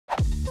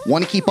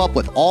Want to keep up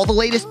with all the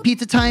latest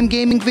Pizza Time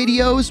gaming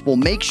videos? Well,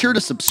 make sure to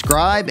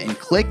subscribe and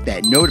click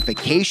that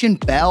notification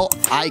bell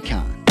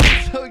icon.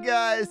 So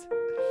guys,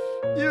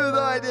 even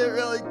though I didn't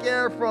really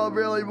care for him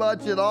really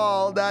much at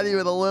all, not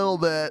even a little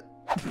bit,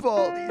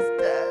 Baldi's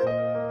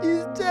dead.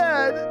 He's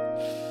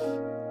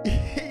dead.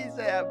 He's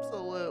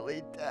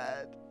absolutely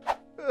dead.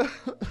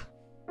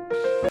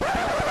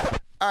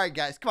 Alright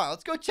guys, come on,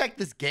 let's go check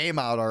this game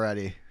out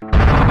already.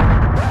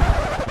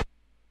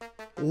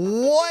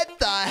 What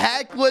the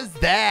heck was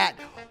that?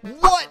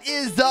 What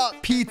is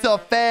up, Pizza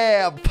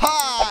Fam?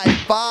 Pie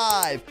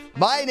 5.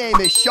 My name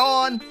is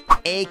Sean,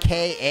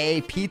 aka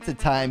Pizza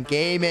Time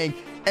Gaming,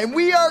 and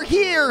we are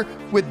here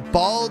with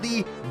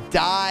Baldi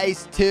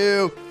Dies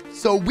 2.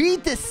 So we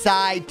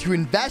decide to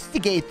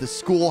investigate the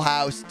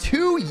schoolhouse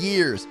 2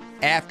 years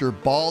after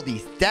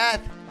Baldi's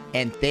death,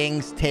 and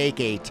things take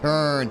a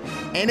turn.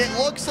 And it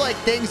looks like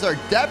things are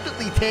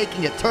definitely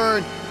taking a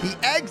turn. The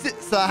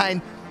exit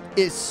sign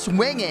is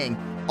swinging.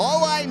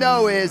 All I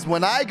know is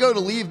when I go to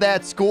leave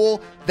that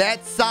school,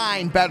 that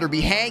sign better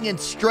be hanging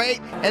straight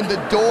and the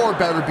door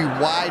better be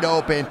wide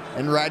open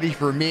and ready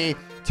for me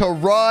to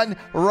run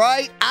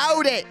right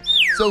out it.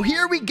 So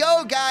here we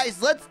go,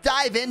 guys. Let's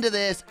dive into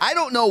this. I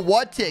don't know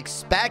what to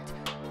expect,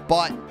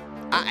 but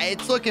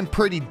it's looking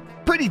pretty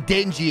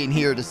dingy in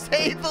here, to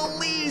say the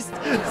least.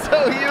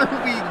 So here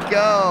we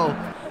go.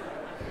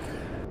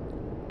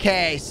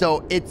 Okay,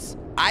 so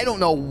I don't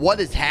know what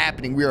is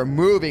happening. We are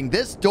moving.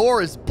 This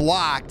door is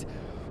blocked.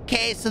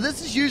 Okay, so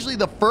this is usually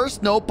the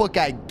first notebook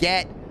I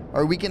get.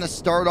 Are we going to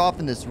start off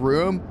in this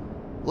room?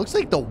 Looks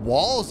like the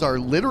walls are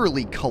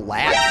literally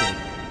collapsing.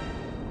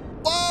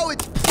 Oh,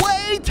 it's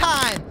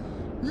playtime.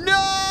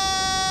 No!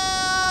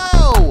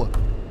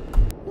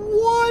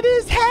 What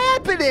is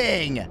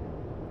happening?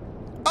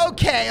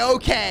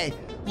 Okay.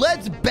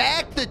 Let's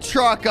back the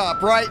truck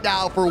up right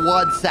now for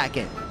 1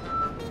 second.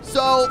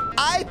 So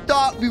I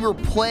thought we were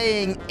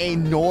playing a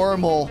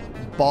normal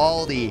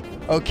Baldi,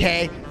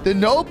 okay? The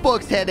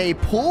notebooks had a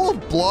pool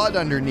of blood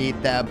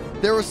underneath them.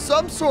 There was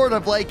some sort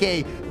of like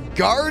a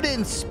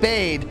garden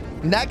spade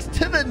next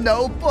to the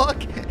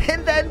notebook,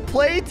 and then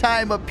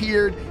playtime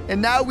appeared,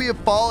 and now we have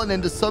fallen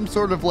into some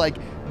sort of like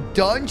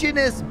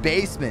dungeonous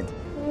basement.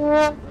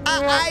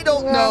 I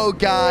don't know,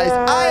 guys.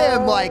 I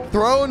am like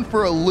thrown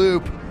for a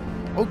loop.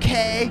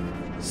 Okay,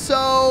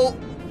 so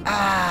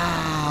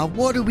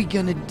what are we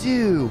gonna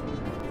do?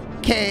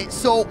 Okay,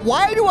 so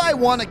why do I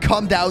want to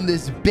come down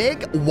this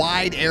big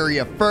wide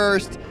area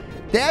first?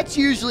 That's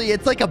usually,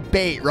 it's like a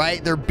bait,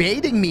 right? They're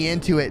baiting me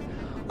into it.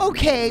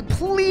 Okay,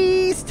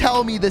 please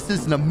tell me this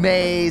isn't a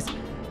maze.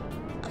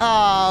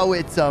 Oh,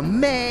 it's a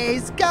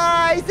maze,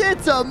 guys.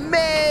 It's a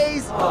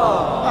maze.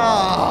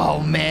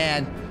 Oh,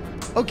 man.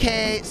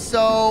 Okay,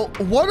 so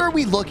what are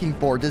we looking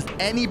for? Does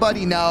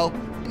anybody know?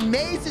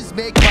 Mazes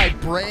make my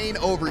brain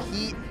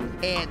overheat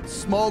and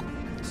smoke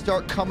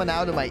start coming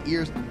out of my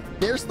ears.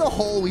 There's the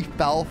hole we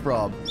fell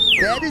from.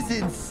 That is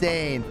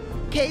insane.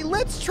 Okay,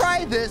 let's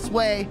try this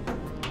way.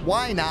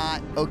 Why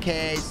not?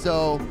 Okay,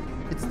 so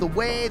it's the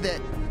way that,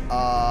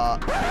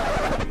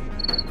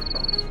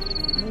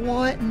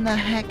 what in the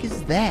heck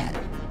is that?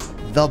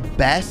 The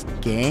best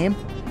game?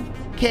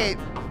 Okay,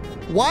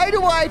 why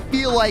do I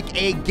feel like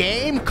a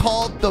game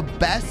called the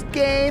best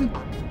game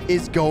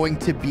is going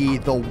to be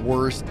the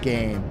worst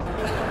game?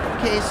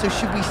 Okay, so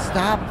should we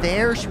stop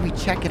there? Should we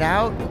check it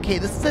out? Okay,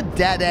 this is a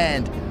dead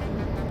end.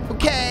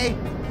 Okay,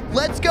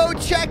 let's go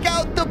check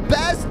out the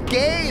best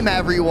game,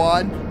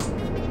 everyone.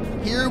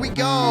 Here we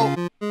go.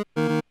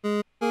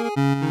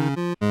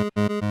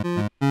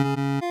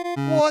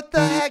 What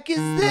the heck is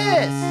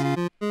this?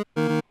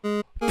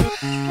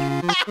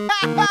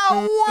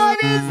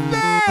 What is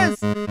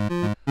this?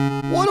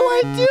 What do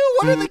I do?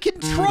 What are the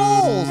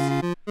controls?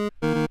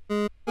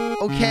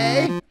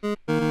 Okay.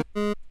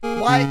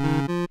 Why?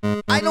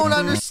 I don't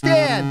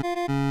understand.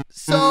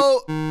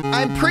 So,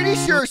 I'm pretty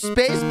sure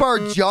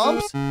spacebar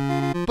jumps,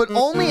 but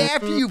only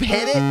after you've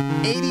hit it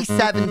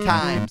 87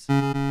 times.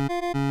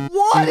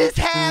 What is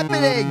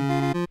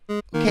happening?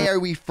 Okay, are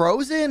we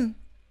frozen?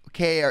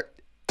 Okay,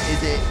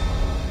 is it...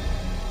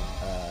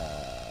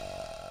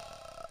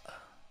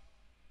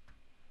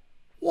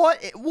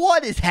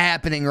 What is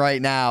happening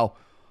right now?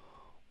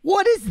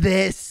 What is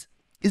this?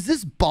 Is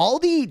this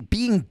Baldi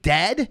being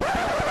dead?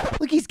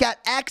 Look, he's got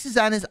X's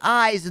on his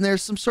eyes, and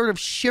there's some sort of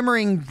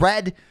shimmering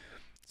red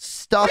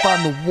stuff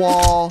on the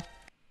wall.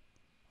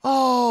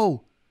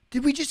 Oh,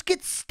 did we just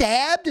get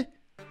stabbed?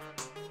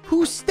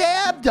 Who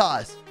stabbed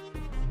us?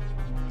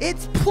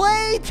 It's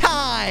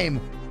playtime.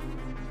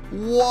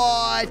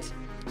 What?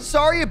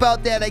 Sorry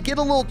about that. I get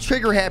a little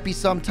trigger happy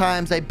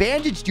sometimes. I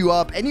bandaged you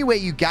up. Anyway,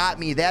 you got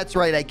me. That's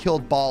right. I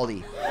killed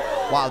Baldi.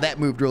 Wow, that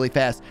moved really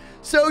fast.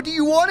 So do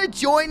you want to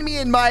join me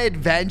in my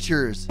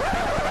adventures?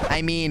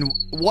 I mean,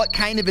 what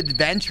kind of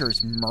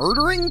adventures?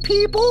 Murdering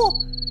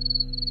people?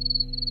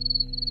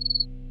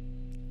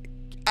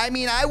 I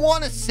mean, I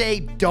want to say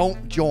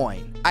don't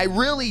join. I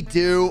really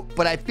do,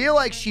 but I feel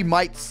like she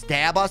might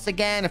stab us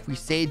again if we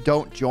say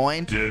don't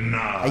join.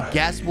 Denied. I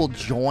guess we'll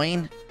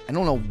join. I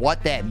don't know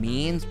what that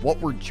means, what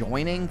we're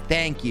joining.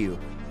 Thank you.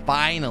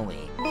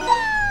 Finally.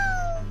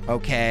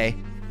 Okay.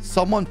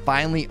 Someone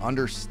finally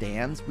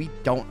understands. We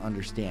don't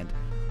understand.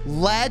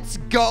 Let's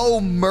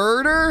go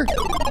murder?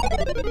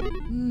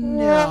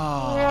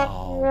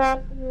 No.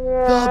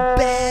 The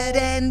bad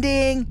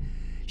ending.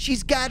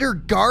 She's got her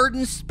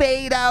garden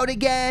spade out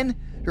again.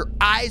 Her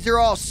eyes are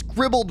all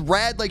scribbled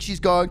red like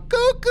she's going,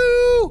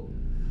 cuckoo.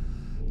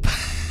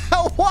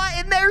 What?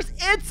 And there's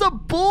It's a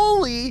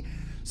Bully.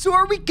 So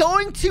are we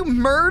going to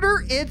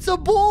murder It's a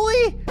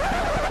Bully?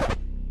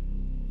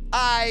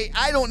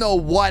 I don't know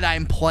what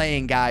I'm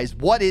playing, guys.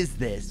 What is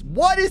this?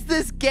 What is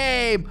this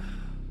game?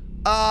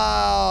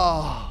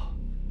 Oh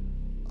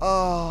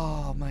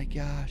my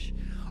gosh.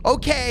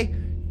 Okay.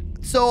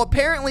 So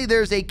apparently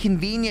there's a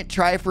convenient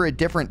try for a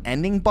different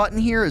ending button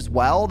here as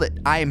well that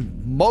I'm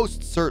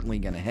most certainly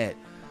going to hit.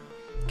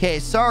 Okay,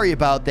 sorry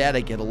about that. I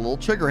get a little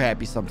trigger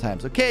happy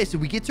sometimes. Okay, so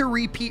we get to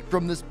repeat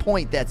from this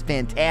point. That's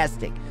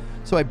fantastic.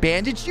 So I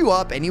bandaged you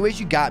up. Anyways,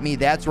 you got me.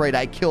 That's right.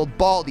 I killed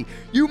Baldi.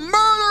 You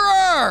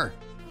murderer!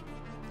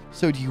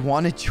 So do you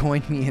want to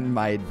join me in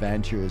my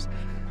adventures?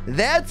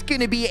 That's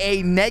going to be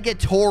a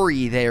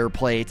negatory there,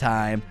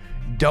 playtime.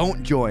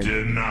 Don't join.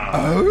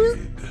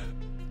 Denied.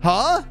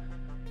 Huh?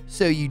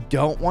 So you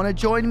don't want to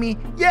join me?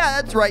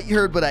 Yeah, that's right. You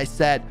heard what I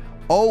said.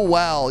 Oh,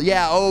 well.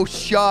 Yeah, oh,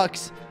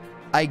 shucks.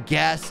 I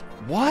guess.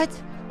 What?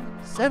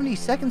 70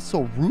 seconds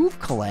till roof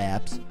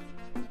collapse?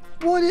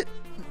 What?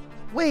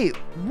 Wait,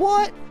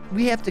 what?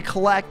 We have to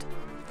collect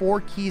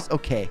 4 keys?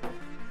 Okay.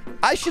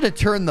 I should have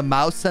turned the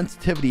mouse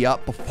sensitivity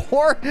up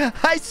before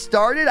I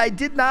started. I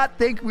did not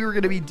think we were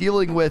going to be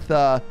dealing with,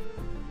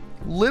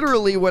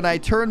 literally when I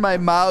turn my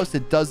mouse,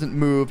 it doesn't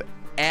move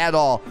at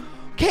all.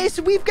 Okay,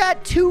 so we've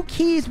got 2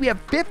 keys. We have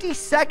 50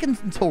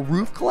 seconds until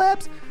roof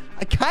collapse.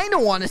 I kind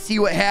of want to see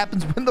what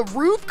happens when the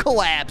roof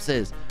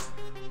collapses.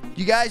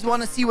 You guys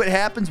want to see what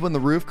happens when the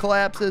roof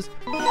collapses?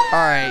 All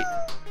right.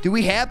 Do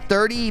we have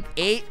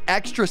 38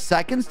 extra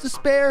seconds to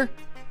spare?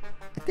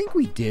 I think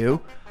we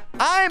do.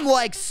 I'm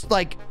like,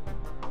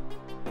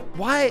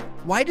 why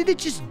did it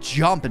just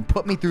jump and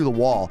put me through the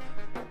wall?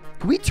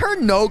 Can we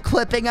turn no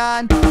clipping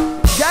on?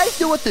 You guys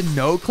know what the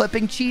no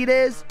clipping cheat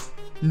is?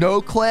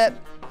 No clip.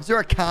 Is there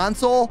a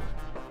console?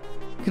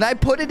 Can I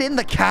put it in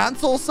the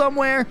console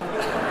somewhere?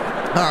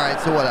 All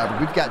right, so whatever.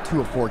 We've got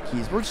 2 of 4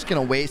 keys. We're just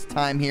going to waste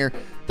time here.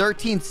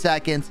 13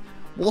 seconds.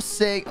 We'll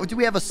sing. Oh, do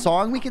we have a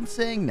song we can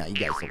sing? No, you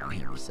guys don't want to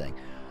hear me sing.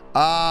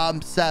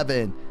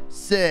 7,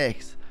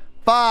 6,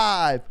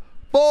 5,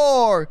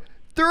 4,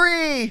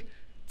 3,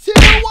 2,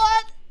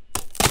 what?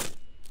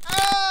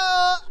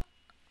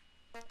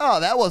 Oh,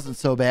 that wasn't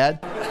so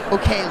bad.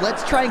 Okay,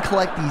 let's try and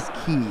collect these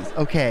keys.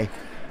 Okay,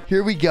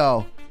 here we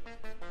go.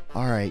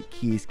 All right,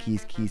 keys.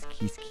 Okay,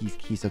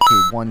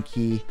 1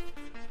 key.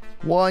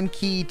 1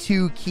 key,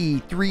 2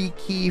 key, 3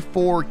 key,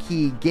 4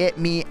 key. Get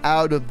me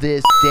out of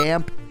this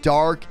damp,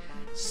 dark,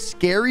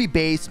 scary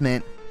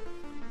basement.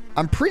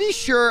 I'm pretty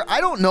sure,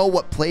 I don't know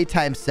what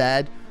playtime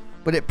said,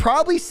 but it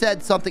probably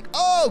said something.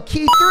 Oh,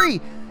 key 3.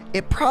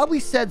 It probably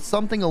said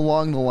something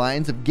along the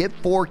lines of get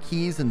 4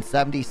 keys in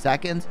 70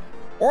 seconds,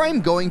 or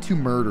I'm going to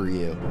murder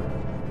you.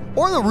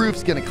 Or the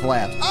roof's gonna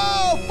collapse.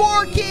 Oh,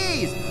 4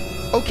 keys.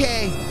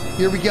 Okay,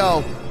 here we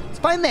go. Let's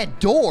find that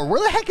door.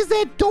 Where the heck is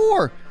that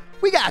door?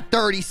 We got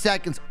 30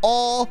 seconds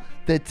all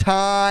the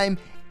time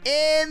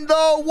in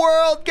the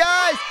world,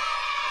 guys.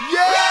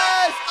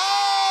 Yes!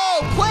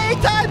 Oh,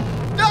 playtime!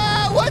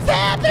 No, what's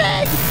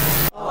happening?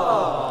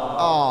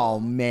 Oh,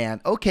 man.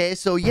 Okay,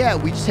 so yeah,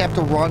 we just have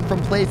to run from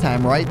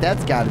playtime, right?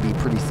 That's got to be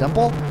pretty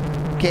simple.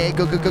 Okay,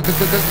 go.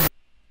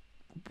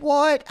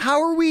 What?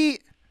 How are we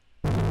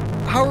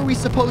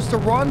supposed to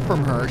run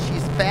from her?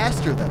 She's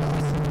faster than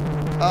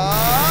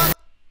us.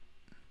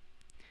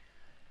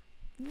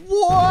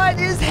 What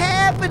is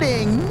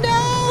happening?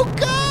 No,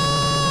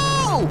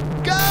 go!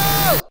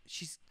 Go!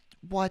 She's,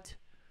 what?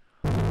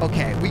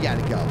 Okay, we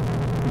gotta go.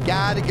 We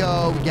gotta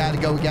go.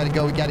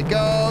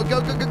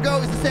 Go.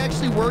 Is this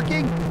actually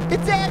working?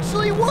 It's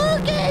actually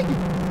working!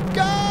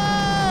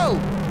 Go!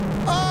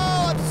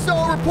 Oh, I'm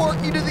so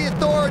reporting you to the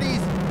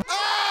authorities.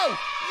 Oh,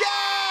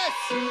 yes!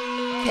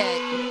 Okay.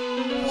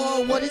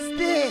 Whoa, what is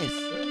this?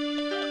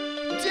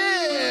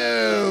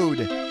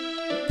 Dude!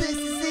 This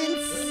is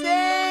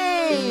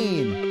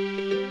insane!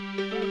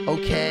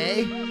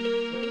 Okay.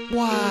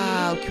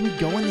 Wow, can we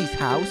go in these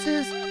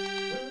houses?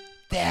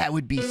 That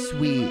would be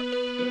sweet.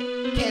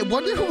 Okay, I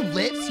wonder who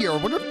lives here. I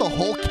wonder if the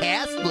whole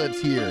cast lives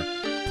here.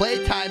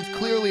 Playtime's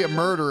clearly a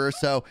murderer,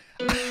 so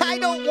I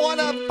don't want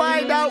to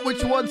find out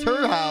which one's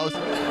her house.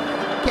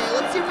 Okay,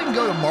 let's see if we can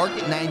go to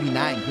Market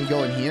 99. Can we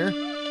go in here?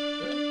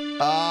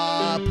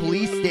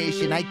 Police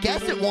station. I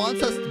guess it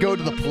wants us to go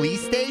to the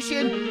police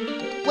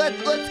station.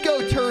 Let's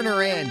go turn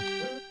her in.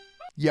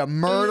 You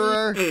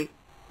murderer. Hey,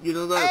 you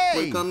know that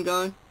Playtime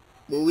guy?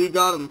 Well, we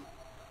got him.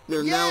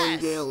 They're now in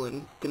jail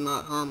and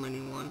cannot harm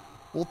anyone.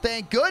 Well,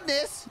 thank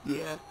goodness.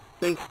 Yeah,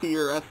 thanks to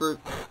your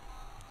efforts.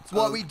 It's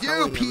what we do,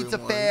 telling Pizza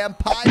everyone. Fam.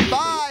 Pie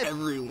 5.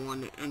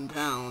 Everyone in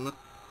town.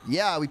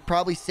 Yeah, we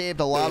probably saved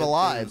a lot of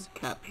lives.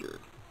 Captured.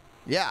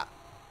 Yeah,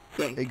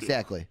 Thank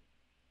exactly.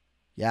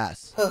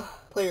 Yes.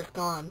 Player's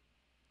gone.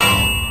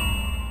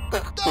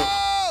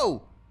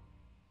 No!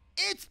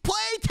 It's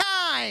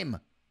playtime!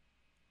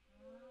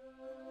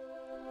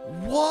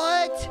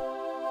 What?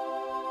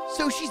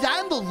 So she's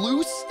on the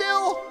loose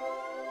still?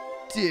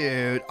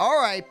 Dude,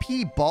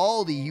 R.I.P.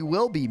 Baldi, you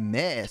will be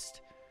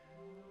missed.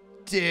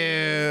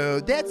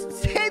 Dude, that's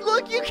insane.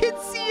 Look, you can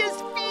see his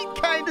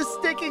feet kind of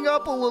sticking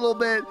up a little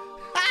bit.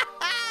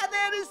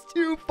 That is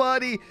too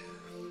funny.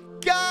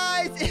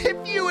 Guys,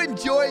 if you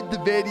enjoyed the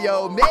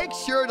video, make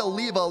sure to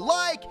leave a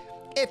like.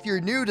 If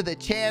you're new to the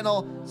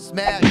channel,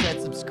 smash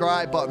that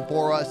subscribe button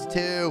for us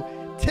too.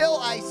 Till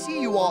I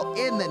see you all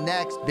in the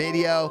next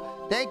video,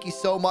 thank you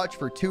so much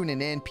for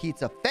tuning in,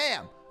 Pizza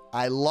Fam.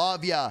 I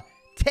love ya.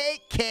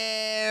 Take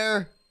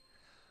care.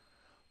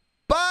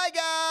 Bye,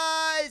 guys.